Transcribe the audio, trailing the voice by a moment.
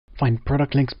Find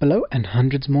product links below and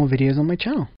hundreds more videos on my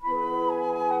channel.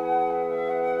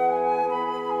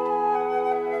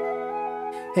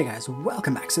 Hey guys,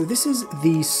 welcome back. So this is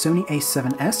the Sony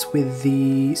A7s with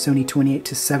the Sony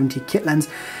 28-70 kit lens,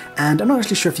 and I'm not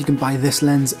actually sure if you can buy this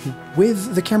lens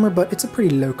with the camera, but it's a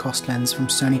pretty low cost lens from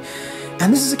Sony.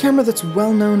 And this is a camera that's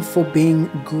well known for being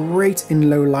great in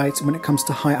low light when it comes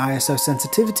to high ISO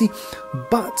sensitivity,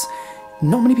 but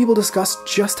not many people discuss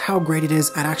just how great it is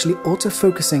at actually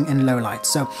autofocusing in low light.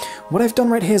 So what I've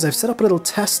done right here is I've set up a little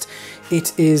test.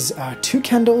 It is two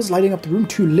candles lighting up the room,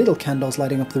 two little candles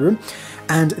lighting up the room,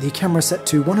 and the camera is set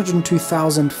to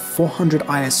 102,400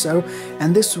 ISO,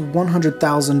 and this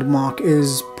 100,000 mark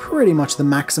is pretty much the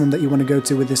maximum that you want to go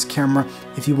to with this camera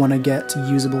if you want to get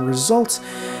usable results.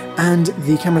 And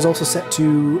the camera is also set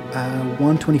to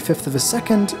 1/25th of a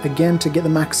second, again to get the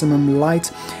maximum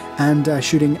light, and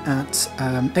shooting at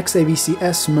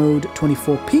XAVC-s mode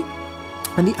 24p,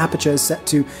 and the aperture is set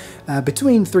to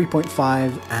between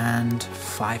 3.5 and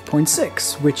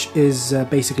 5.6, which is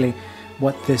basically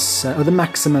what this, or the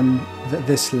maximum that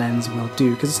this lens will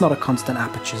do, because it's not a constant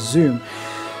aperture zoom.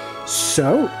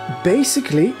 So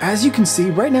basically, as you can see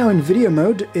right now in video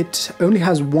mode, it only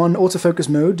has one autofocus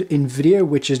mode in video,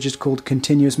 which is just called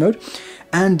continuous mode,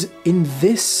 and in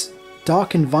this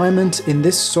dark environment, in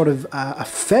this sort of a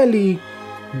fairly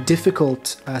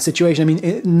difficult situation, I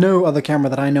mean, no other camera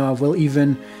that I know of will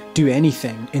even do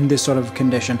anything in this sort of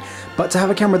condition, but to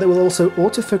have a camera that will also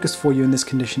autofocus for you in this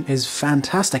condition is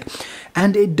fantastic,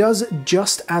 and it does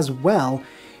just as well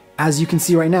as you can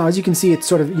see right now. As you can see, it's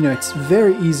sort of, you know, it's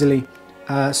very easily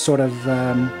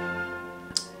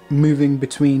moving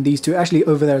between these two. Actually,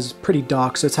 over there is pretty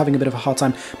dark, so it's having a bit of a hard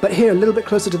time. But here, a little bit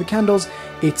closer to the candles,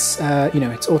 it's you know,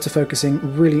 it's autofocusing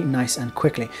really nice and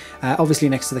quickly. Obviously,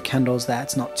 next to the candles there,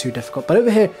 it's not too difficult. But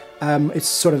over here, it's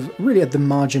sort of really at the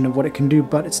margin of what it can do,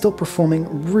 but it's still performing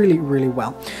really, really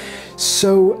well.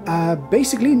 So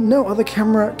basically, no other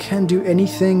camera can do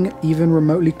anything even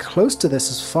remotely close to this,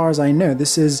 as far as I know.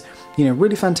 This is, you know,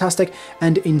 really fantastic.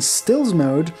 And in stills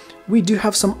mode, we do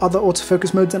have some other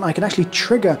autofocus modes, and I can actually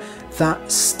trigger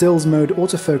that stills mode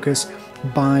autofocus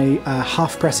by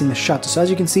half pressing the shutter. So as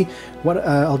you can see, what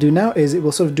I'll do now is it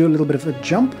will sort of do a little bit of a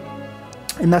jump,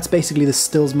 and that's basically the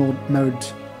stills mode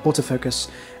autofocus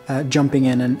jumping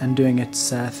in and doing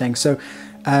its thing. So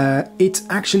it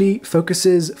actually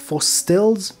focuses for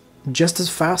stills just as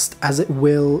fast as it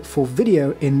will for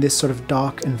video in this sort of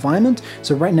dark environment.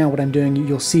 So right now what I'm doing,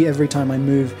 you'll see every time I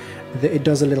move that it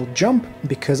does a little jump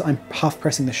because I'm half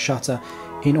pressing the shutter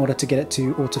in order to get it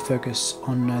to autofocus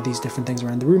on these different things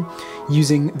around the room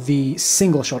using the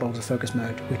single shot autofocus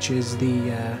mode, which is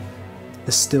the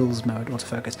stills mode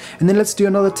autofocus. And then let's do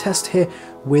another test here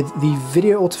with the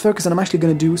video autofocus, and I'm actually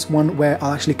going to do one where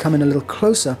I'll actually come in a little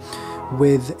closer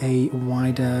with a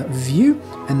wider view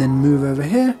and then move over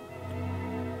here.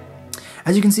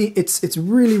 As you can see, it's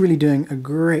really, really doing a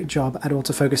great job at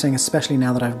autofocusing, especially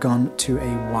now that I've gone to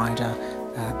a wider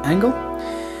angle.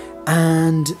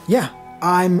 And yeah,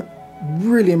 I'm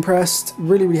really impressed,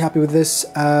 really, really happy with this.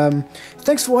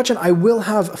 Thanks for watching. I will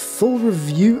have a full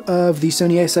review of the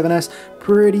Sony A7s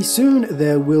pretty soon.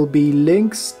 There will be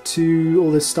links to all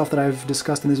this stuff that I've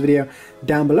discussed in this video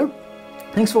down below.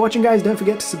 Thanks for watching, guys. Don't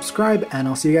forget to subscribe, and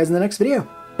I'll see you guys in the next video.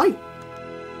 Bye!